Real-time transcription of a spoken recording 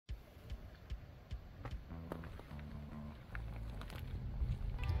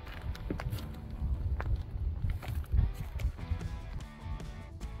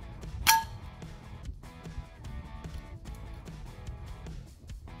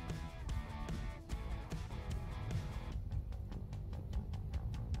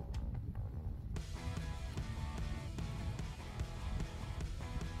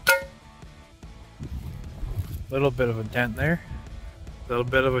Little bit of a dent there. Little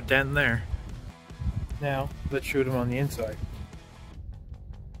bit of a dent there. Now, let's shoot them on the inside.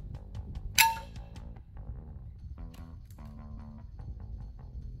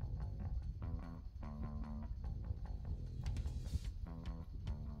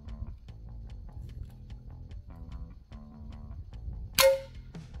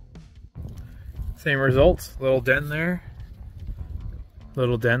 Same results, little dent there,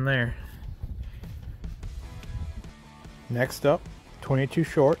 little dent there. Next up, 22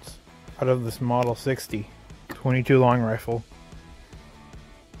 shorts out of this Model 60, 22 long rifle.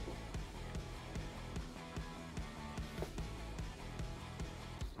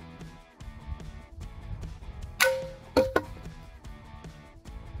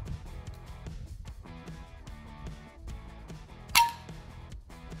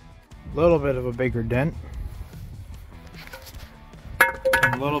 Little bit of a bigger dent.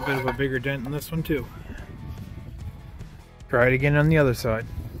 And a little bit of a bigger dent in this one too. Try it again on the other side.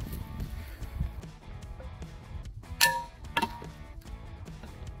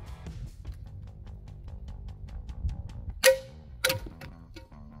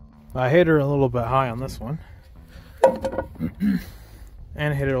 I hit her a little bit high on this one.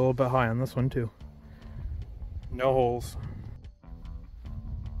 And hit her a little bit high on this one too. No holes.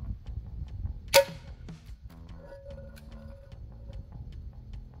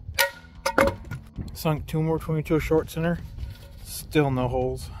 Sunk 2 more 22 shorts in her. Still no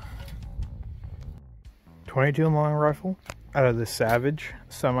holes. 22 long rifle out of the Savage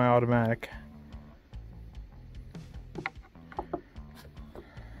semi-automatic.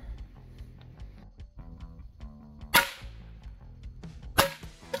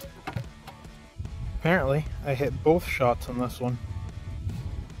 Apparently, I hit both shots on this one.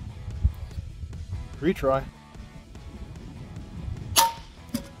 Retry.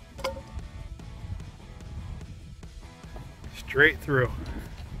 Straight through.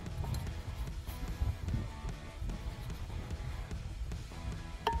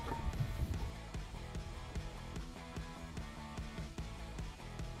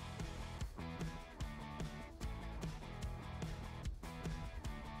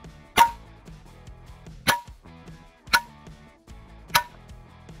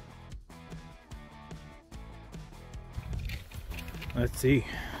 Let's see.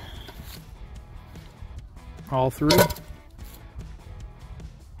 All through.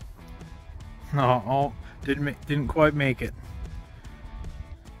 No, didn't quite make it.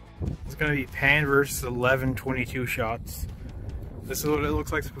 It's gonna be pan versus 11 22 shots. This is what it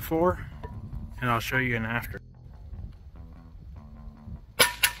looks like before, and I'll show you an after.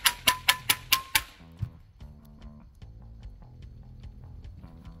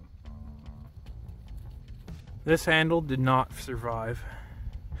 This handle did not survive.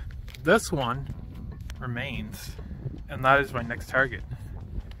 This one remains, and that is my next target.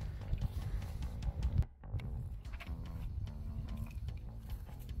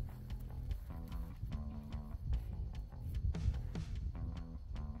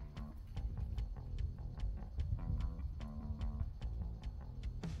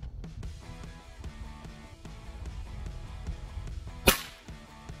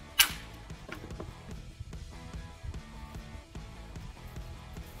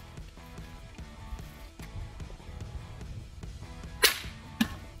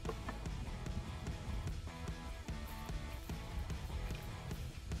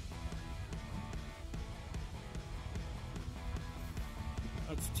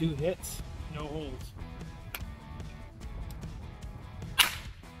 That's 2 hits, no holes.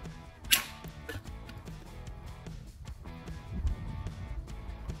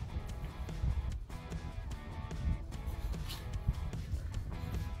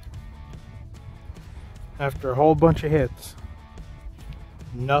 After a whole bunch of hits,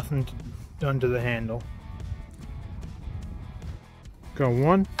 nothing done to the handle. Go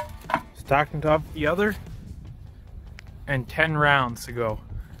one, stacked on top of the other, and 10 rounds to go.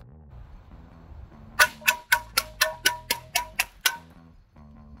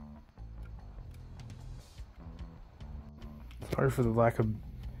 Sorry for the lack of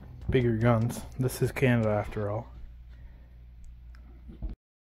bigger guns. This is Canada after all.